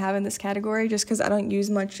last one I have in this category just because I don't use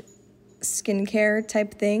much skincare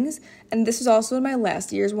type things. And this is also my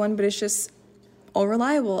last year's one, but it's just all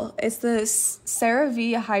reliable. It's the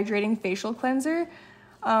CeraVe Hydrating Facial Cleanser.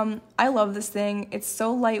 I love this thing. It's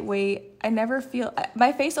so lightweight.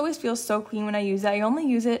 My face always feels so clean when I use it. I only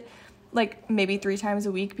use it like maybe 3 times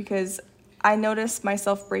a week because I notice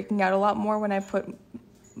myself breaking out a lot more when I put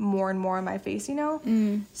more and more on my face, you know?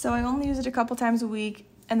 So I only use it a couple times a week.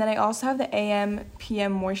 And then I also have the AM,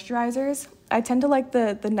 PM moisturizers. I tend to like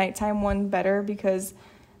the nighttime one better because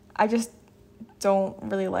I just don't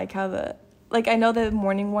really like how I know the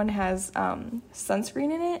morning one has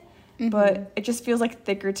sunscreen in it, but it just feels like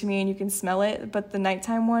thicker to me and you can smell it. But the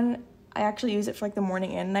nighttime one, I actually use it for like the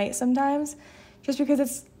morning and night sometimes just because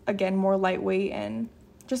it's, again, more lightweight and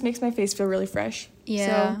just makes my face feel really fresh.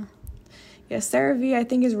 Yeah. So, yeah, CeraVe I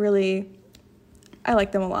think is really, I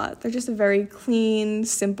like them a lot. They're just a very clean,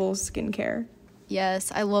 simple skincare.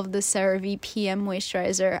 Yes, I love the CeraVe PM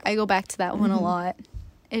moisturizer. I go back to that one a lot.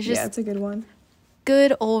 It's just, yeah, it's a good one.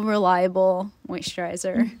 Good old reliable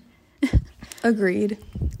moisturizer. Agreed.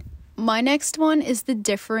 My next one is the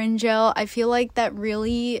Differin Gel. I feel like that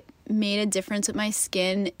really made a difference with my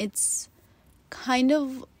skin. It's kind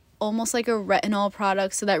of almost like a retinol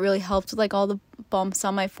product, so that really helped with like all the bumps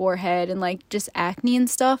on my forehead and like just acne and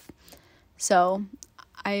stuff. So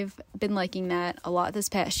I've been liking that a lot this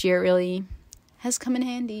past year. It really has come in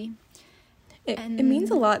handy. It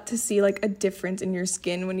means a lot to see like a difference in your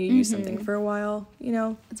skin when you use something for a while, you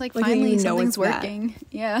know? It's like finally something's working.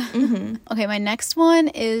 Yeah. Okay, my next one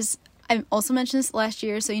is, I've also mentioned this last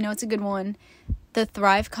year, so you know it's a good one. The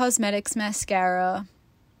Thrive Cosmetics Mascara.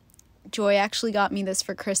 Joy actually got me this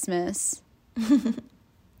for Christmas.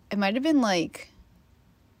 It might have been like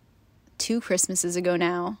 2 Christmases ago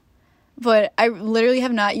now. But I literally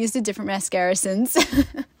have not used a different mascara since.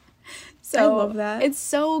 So I love that. It's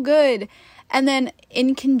so good. And then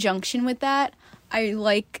in conjunction with that, I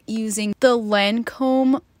like using the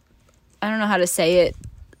Lancome, I don't know how to say it,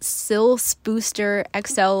 Sil's Booster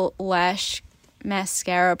XL Lash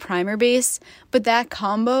Mascara Primer Base. But that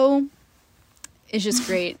combo is just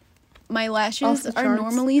great. My lashes are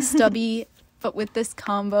normally stubby, but with this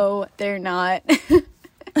combo, they're not.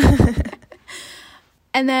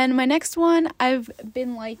 And then my next one, I've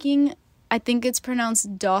been liking, I think it's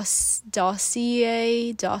pronounced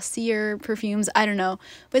Dossier Perfumes, I don't know.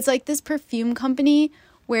 But it's like this perfume company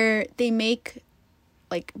where they make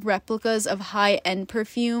like replicas of high-end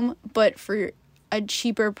perfume, but for a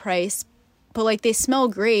cheaper price. But like they smell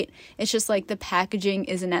great. It's just like the packaging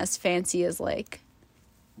isn't as fancy as like,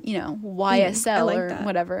 you know, YSL like or that.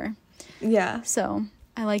 whatever. Yeah. So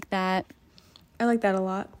I like that. I like that a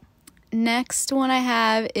lot. Next one I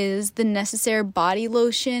have is the Necessaire Body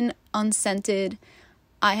Lotion Unscented.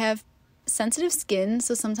 I have sensitive skin,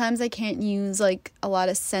 so sometimes I can't use like a lot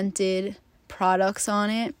of scented products on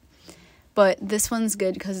it. But this one's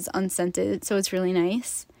good because it's unscented, so it's really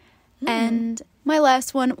nice. And my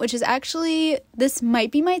last one, which is actually, this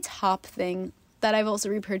might be my top thing that I've also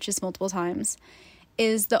repurchased multiple times,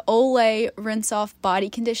 is the Olay Rinse Off Body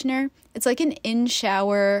Conditioner. It's like an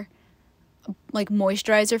in-shower like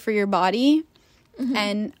moisturizer for your body.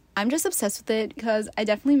 And I'm just obsessed with it because I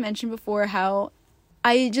definitely mentioned before how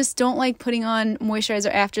I just don't like putting on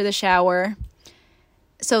moisturizer after the shower.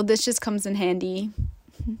 So this just comes in handy.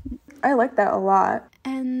 I like that a lot.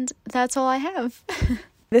 And that's all I have.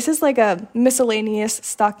 This is like a miscellaneous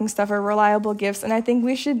stocking stuffer, reliable gifts, and I think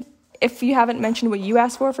we should, if you haven't mentioned what you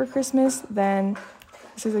asked for Christmas, then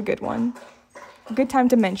this is a good one. A good time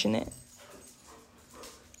to mention it.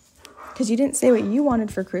 Because you didn't say what you wanted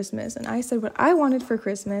for Christmas, and I said what I wanted for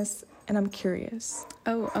Christmas, and I'm curious.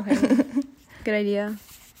 Oh, okay. Good idea.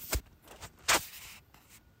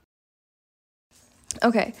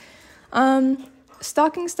 Okay.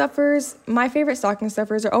 Stocking stuffers, my favorite stocking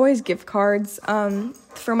stuffers are always gift cards.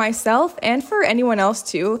 For myself and for anyone else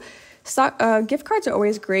too. Gift cards are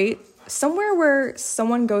always great. somewhere where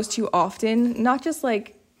someone goes to often, not just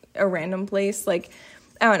like a random place. Like,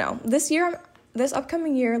 I don't know. This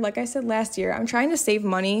upcoming year, like I said last year, I'm trying to save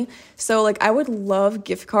money. So like I would love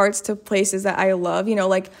gift cards to places that I love, you know,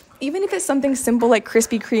 like even if it's something simple like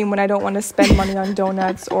Krispy Kreme when I don't want to spend money on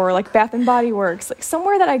donuts, or like Bath and Body Works, like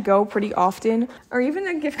somewhere that I go pretty often, or even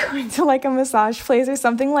a gift card to like a massage place or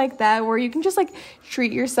something like that where you can just like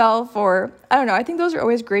treat yourself, or I don't know. I think those are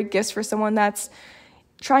always great gifts for someone that's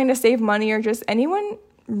trying to save money, or just anyone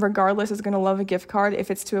regardless is going to love a gift card if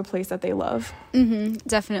it's to a place that they love.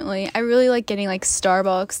 Definitely. I really like getting like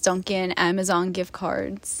Starbucks, Dunkin', Amazon gift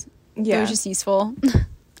cards. Yeah. They're just useful.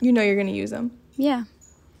 You know you're going to use them. Yeah.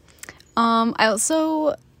 I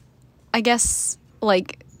also, I guess,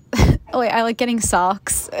 like, I like getting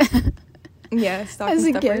socks. Yeah, stocking as a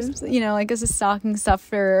stuffers. gift, you know, like as a stocking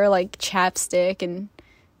stuffer, or like chapstick and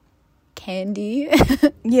candy.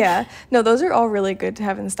 Yeah. No, those are all really good to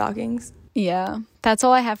have in stockings. Yeah, that's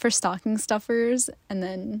all I have for stocking stuffers, and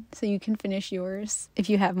then so you can finish yours if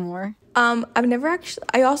you have more. I've never actually,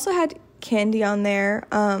 I also had candy on there.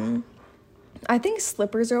 I think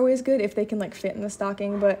slippers are always good if they can like fit in the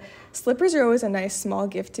stocking, but slippers are always a nice small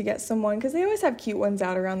gift to get someone because they always have cute ones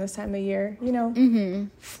out around this time of year, you know,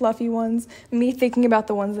 fluffy ones. Me thinking about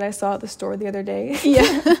the ones that I saw at the store the other day.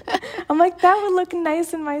 Yeah. I'm like, that would look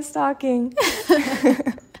nice in my stocking.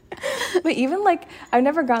 But even like, I've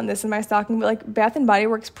never gotten this in my stocking, but like Bath and Body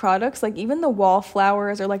Works products, like even the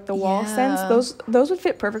wallflowers or like the wall scents, those would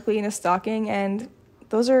fit perfectly in a stocking, and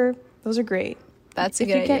those are great. That's a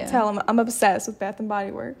good idea. If you can't idea. tell, I'm obsessed with Bath and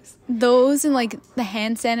Body Works. Those and like the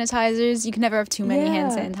hand sanitizers, you can never have too many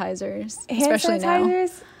hand sanitizers, especially now.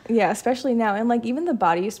 Yeah, especially now. And like even the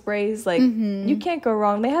body sprays, like you can't go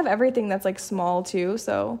wrong. They have everything that's like small too,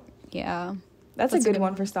 so yeah. That's a good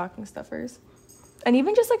one for stocking stuffers. And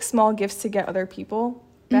even just like small gifts to get other people.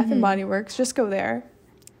 Bath and Body Works, just go there.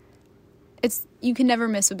 You can never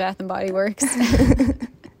miss with Bath and Body Works.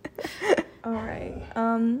 All right.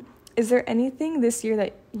 Is there anything this year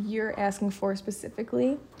that you're asking for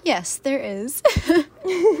specifically? Yes, there is.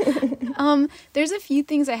 There's a few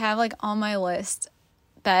things I have like on my list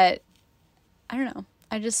that I don't know,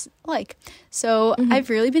 I just like. So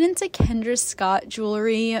I've really been into Kendra Scott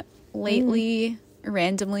jewelry lately.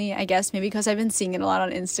 Randomly, I guess, maybe because I've been seeing it a lot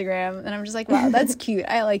on Instagram, and I'm just like, wow, that's cute,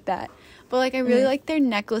 I like that. But like I really like their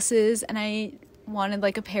necklaces, and I wanted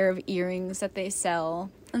like a pair of earrings that they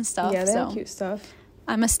sell and stuff. Yeah, they have cute stuff.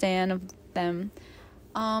 I'm a stan of them.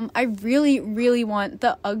 I really, really want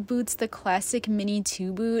the Ugg boots, the classic mini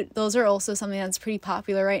 2 boot. Those are also something that's pretty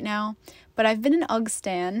popular right now, but I've been an Ugg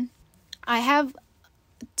stan. I have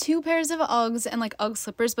 2 pairs of Uggs and like Ugg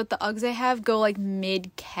slippers, but the Uggs I have go like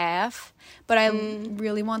mid calf, but I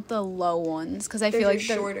really want the low ones because I feel like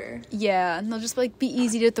they're shorter. Yeah, and they'll just like be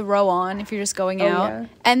easy to throw on if you're just going out,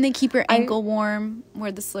 and they keep your ankle warm.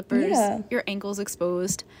 Where the slippers, your ankle's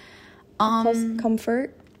exposed. Plus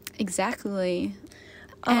comfort. Exactly.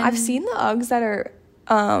 I've seen the Uggs that are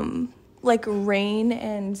like rain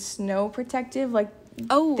and snow protective. Like they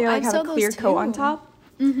like have a clear coat on top.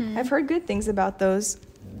 I've heard good things about those.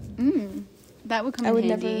 That would come in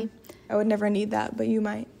handy. I would never need that, but you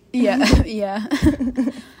might. Yeah, yeah.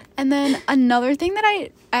 And then another thing that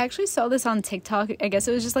I actually saw this on TikTok. I guess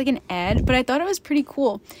it was just like an ad, but I thought it was pretty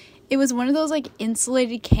cool. It was one of those like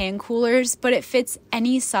insulated can coolers, but it fits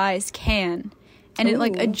any size can. And it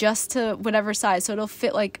like adjusts to whatever size. So it'll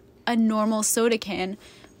fit like a normal soda can,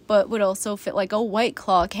 but would also fit like a White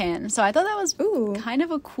Claw can. So I thought that was kind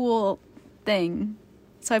of a cool thing.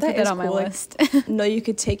 So I put that on my list. No, you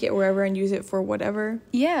could take it wherever and use it for whatever.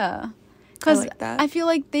 Yeah. Because I like that. I feel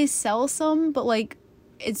like they sell some, but like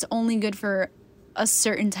it's only good for a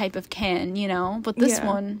certain type of can, you know? But this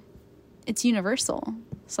one, it's universal.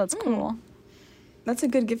 So that's cool. That's a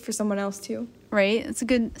good gift for someone else too. Right? It's a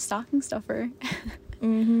good stocking stuffer.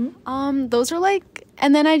 Those are like,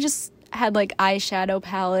 and then I just had like eyeshadow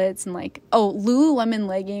palettes and like, Lululemon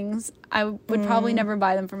leggings. I would probably never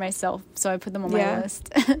buy them for myself, so I put them on my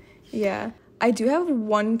list. Yeah. I do have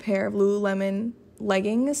one pair of Lululemon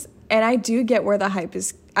leggings, and I do get where the hype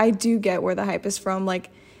is. From.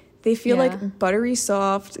 Like, they feel like buttery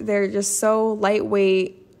soft. They're just so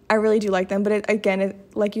lightweight. I really do like them, but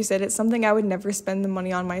like you said, it's something I would never spend the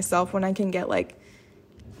money on myself when I can get like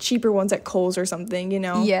cheaper ones at Kohl's or something, you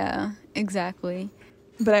know? Yeah, exactly.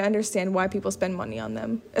 But I understand why people spend money on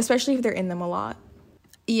them, especially if they're in them a lot.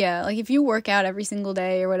 Yeah, like if you work out every single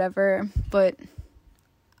day or whatever, but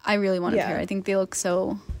I really want a pair. I think they look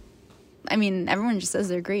so, I mean, everyone just says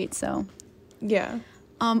they're great, so. Yeah.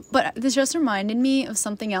 But this just reminded me of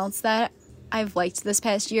something else that I've liked this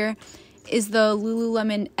past year. is the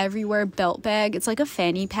Lululemon Everywhere belt bag. It's like a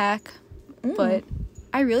fanny pack, but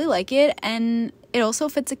I really like it, and it also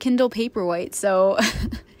fits a Kindle Paperwhite, so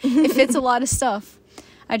it fits a lot of stuff.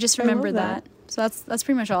 I just remember that. So that's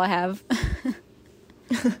pretty much all I have.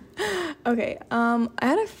 Okay, I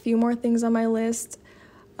had a few more things on my list.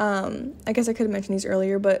 I guess I could have mentioned these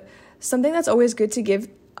earlier, but something that's always good to give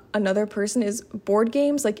another person is board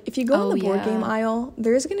games. Like, if you go in the board game aisle,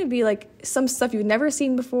 there's going to be, like, some stuff you've never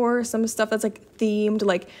seen before, some stuff that's, like, themed.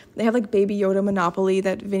 Like, they have, like, Baby Yoda Monopoly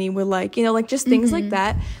that Vinny would like, you know, like, just things like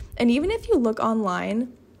that. And even if you look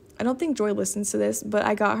online, I don't think Joy listens to this, but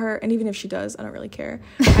I got her, and even if she does, I don't really care.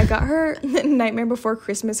 I got her Nightmare Before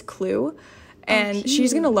Christmas Clue, and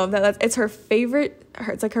she's going to love that. It's her favorite,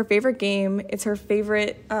 it's, like, her favorite game. It's her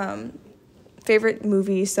favorite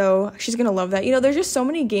movie, so she's gonna love that. You know, there's just so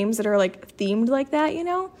many games that are, like, themed like that, you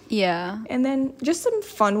know? Yeah. And then just some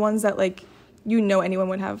fun ones that, like, you know anyone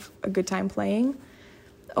would have a good time playing.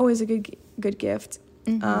 Always a good gift.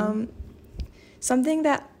 Something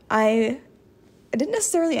that I didn't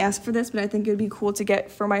necessarily ask for this, but I think it would be cool to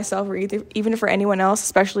get for myself or even for anyone else,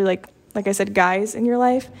 especially, like I said, guys in your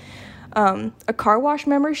life. A car wash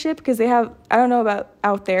membership, because they have, I don't know about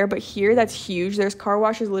out there, but here that's huge. There's car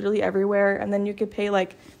washes literally everywhere, and then you could pay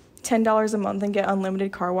like $10 a month and get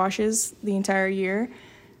unlimited car washes the entire year.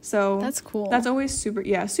 So that's cool. That's always super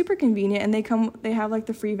convenient, and they have like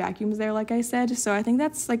the free vacuums there, like I said. So I think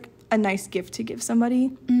that's like a nice gift to give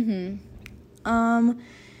somebody.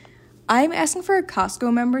 I'm asking for a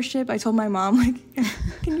Costco membership. I told my mom, like,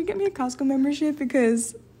 can you get me a Costco membership,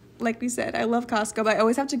 because, like we said, I love Costco, but I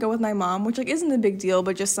always have to go with my mom, which, like, isn't a big deal,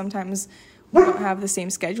 but just sometimes we don't have the same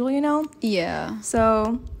schedule, you know? Yeah.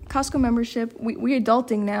 So, Costco membership, we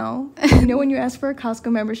adulting now. You know, when you ask for a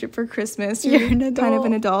Costco membership for Christmas, you're kind of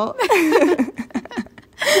an adult.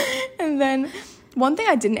 And then, one thing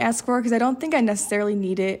I didn't ask for, because I don't think I necessarily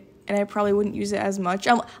need it, and I probably wouldn't use it as much.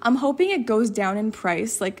 I'm hoping it goes down in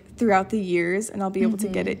price, like, throughout the years, and I'll be able to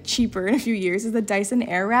get it cheaper in a few years, is the Dyson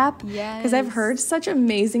Airwrap. Yes. Because I've heard such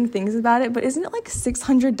amazing things about it, but isn't it like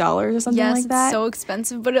 $600 or something like that? Yes, it's so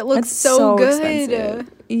expensive, but it looks so good. Expensive.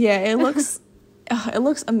 Yeah, it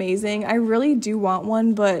looks amazing. I really do want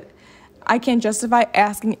one, but I can't justify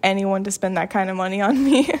asking anyone to spend that kind of money on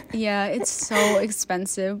me. Yeah, it's so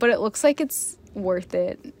expensive, but it looks like it's worth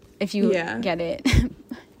it if you get it.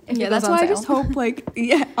 Yeah, that's why I just hope, like,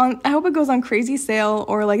 I hope it goes on crazy sale,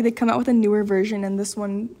 or, like, they come out with a newer version and this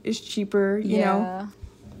one is cheaper, you know?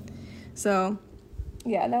 So,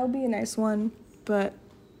 yeah, that would be a nice one, but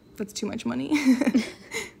that's too much money.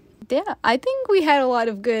 Yeah, I think we had a lot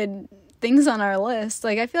of good things on our list.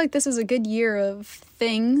 Like, I feel like this was a good year of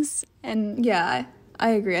things, and... Yeah, I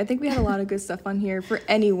agree. I think we had a lot of good stuff on here for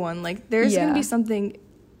anyone. Like, there's going to be something...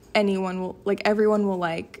 everyone will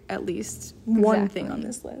like at least one thing on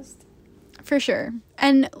this list. For sure.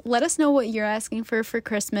 And let us know what you're asking for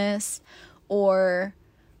Christmas, or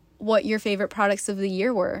what your favorite products of the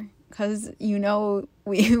year were, because, you know,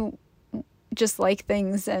 we just like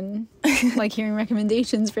things and like hearing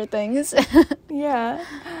recommendations for things. Yeah.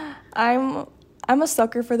 I'm a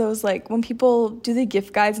sucker for those, like, when people do the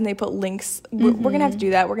gift guides and they put links. We're going to have to do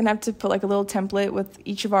that. We're going to have to put, like, a little template with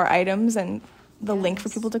each of our items and the link for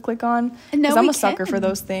people to click on, because I'm a sucker for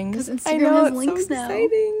those things. Because Instagram has links so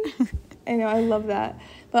exciting. I know, I love that.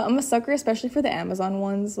 But I'm a sucker especially for the Amazon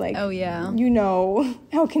ones. Like, oh yeah, you know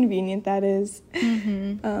how convenient that is.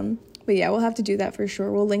 But yeah, we'll have to do that for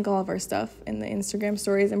sure. We'll link all of our stuff in the Instagram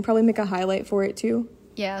stories and probably make a highlight for it too.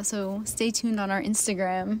 Yeah, so stay tuned on our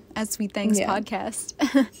Instagram at Sweet Things Podcast.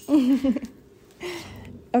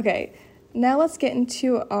 Okay, now let's get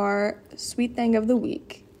into our Sweet Thing of the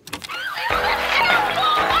Week.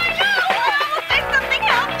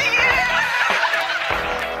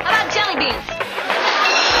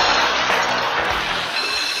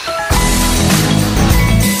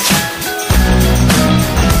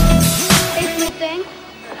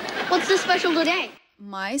 What's so special today?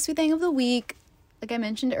 My sweet thing of the week, like I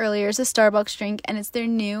mentioned earlier, is a Starbucks drink, and it's their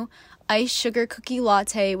new iced sugar cookie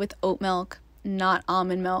latte with oat milk, not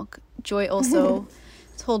almond milk. Joy also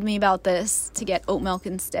told me about this to get oat milk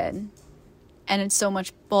instead. And it's so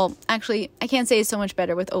much, well, actually, I can't say it's so much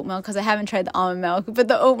better with oat milk because I haven't tried the almond milk, but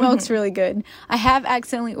the oat milk's really good. I have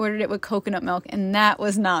accidentally ordered it with coconut milk, and that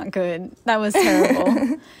was not good. That was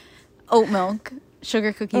terrible. Oat milk,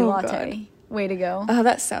 sugar cookie latte. God. Way to go. Oh,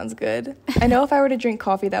 that sounds good. I know if I were to drink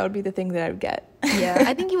coffee, that would be the thing that I would get. Yeah,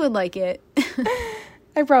 I think you would like it.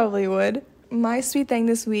 I probably would. My sweet thing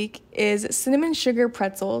this week is cinnamon sugar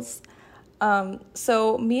pretzels.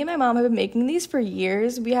 So me and my mom have been making these for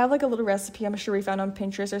years. We have like a little recipe I'm sure we found on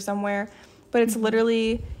Pinterest or somewhere, but it's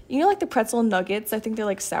literally, you know, like the pretzel nuggets. I think they're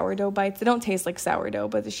like sourdough bites. They don't taste like sourdough,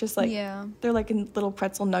 but it's just like, they're like in little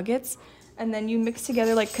pretzel nuggets. And then you mix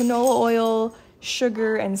together like canola oil,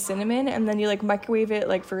 sugar, and cinnamon, and then you like microwave it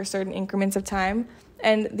like for certain increments of time.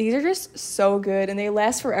 And these are just so good, and they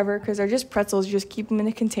last forever because they're just pretzels. You just keep them in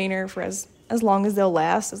a container for as long as they'll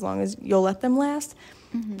last, as long as you'll let them last.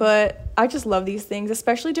 But I just love these things,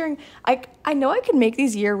 especially during, I know I could make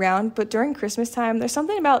these year round, but during Christmas time, there's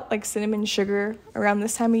something about like cinnamon sugar around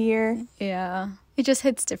this time of year. Yeah, it just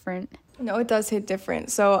hits different. No, it does hit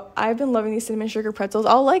different. So I've been loving these cinnamon sugar pretzels.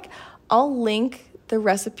 I'll link the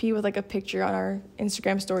recipe with like a picture on our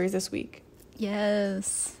Instagram stories this week.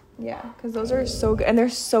 Yes. Yeah, because those are so good, and they're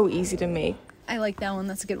so easy to make. I like that one.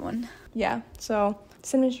 That's a good one. Yeah, so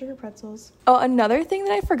cinnamon sugar pretzels. Oh, another thing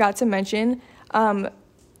that I forgot to mention,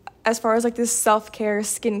 as far as like this self-care,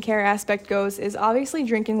 skincare aspect goes, is obviously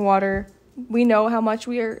drinking water. We know how much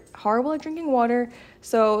we are horrible at drinking water,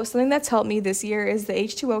 so something that's helped me this year is the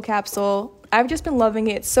H2O capsule. I've just been loving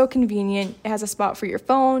it. It's so convenient. It has a spot for your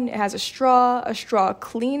phone. It has a straw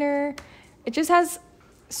cleaner. It just has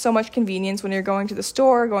so much convenience when you're going to the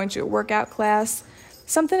store, going to a workout class.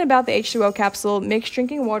 Something about the H2O capsule makes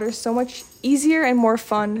drinking water so much easier and more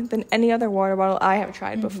fun than any other water bottle I have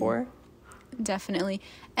tried before. Definitely.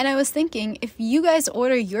 And I was thinking, if you guys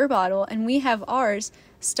order your bottle and we have ours,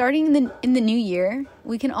 starting in the new year,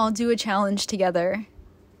 we can all do a challenge together.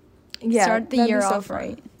 Yeah, start the year off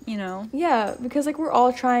right, you know? Yeah, because like we're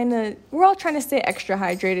all trying to stay extra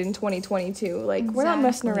hydrated in 2022. Like we're not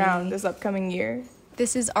messing around this upcoming year.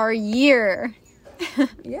 This is our year.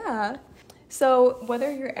 Yeah. So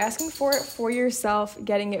whether you're asking for it for yourself,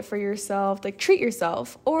 getting it for yourself, like treat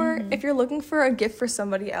yourself, or if you're looking for a gift for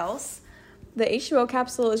somebody else, the H2O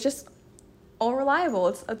capsule is just all reliable.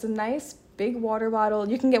 It's a nice big water bottle.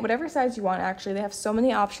 You can get whatever size you want, actually. They have so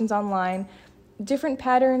many options online, different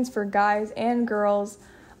patterns for guys and girls.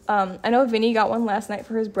 I know Vinny got one last night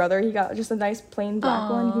for his brother. He got just a nice plain black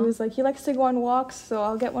one. He was like, he likes to go on walks, so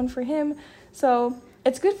I'll get one for him. So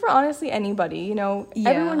it's good for honestly anybody, you know. Yeah.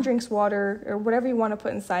 Everyone drinks water or whatever you want to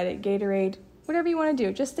put inside it, Gatorade, whatever you want to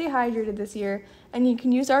do. Just stay hydrated this year. And you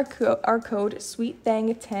can use our code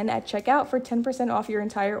SweetThang10 at checkout for 10% off your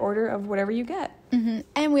entire order of whatever you get.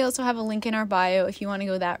 And we also have a link in our bio if you want to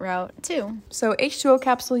go that route too. So H2O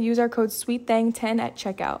capsule, use our code SweetThang10 at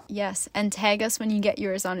checkout. Yes, and tag us when you get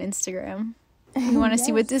yours on Instagram. We want to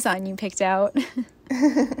see what design you picked out.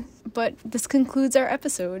 But this concludes our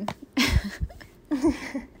episode.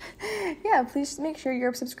 Yeah, please make sure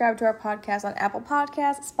you're subscribed to our podcast on Apple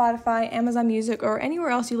Podcasts, Spotify, Amazon Music, or anywhere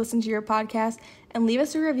else you listen to your podcast, and leave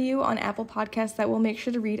us a review on Apple Podcasts that we'll make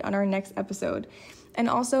sure to read on our next episode. And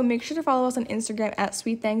also make sure to follow us on Instagram at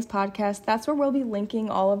Sweet Thangs Podcast. That's where we'll be linking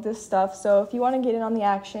all of this stuff. So if you want to get in on the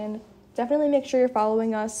action, definitely make sure you're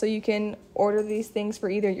following us so you can order these things for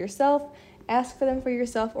either yourself, ask for them for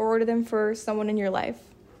yourself, or order them for someone in your life.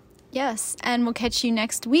 Yes, and we'll catch you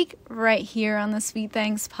next week right here on the Sweet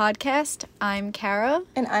Thangs Podcast. I'm Kara.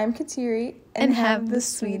 And I'm Kateri. And have the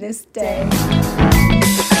sweetest day.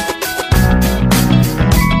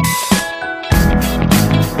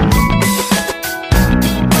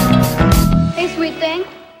 Hey, sweet thing.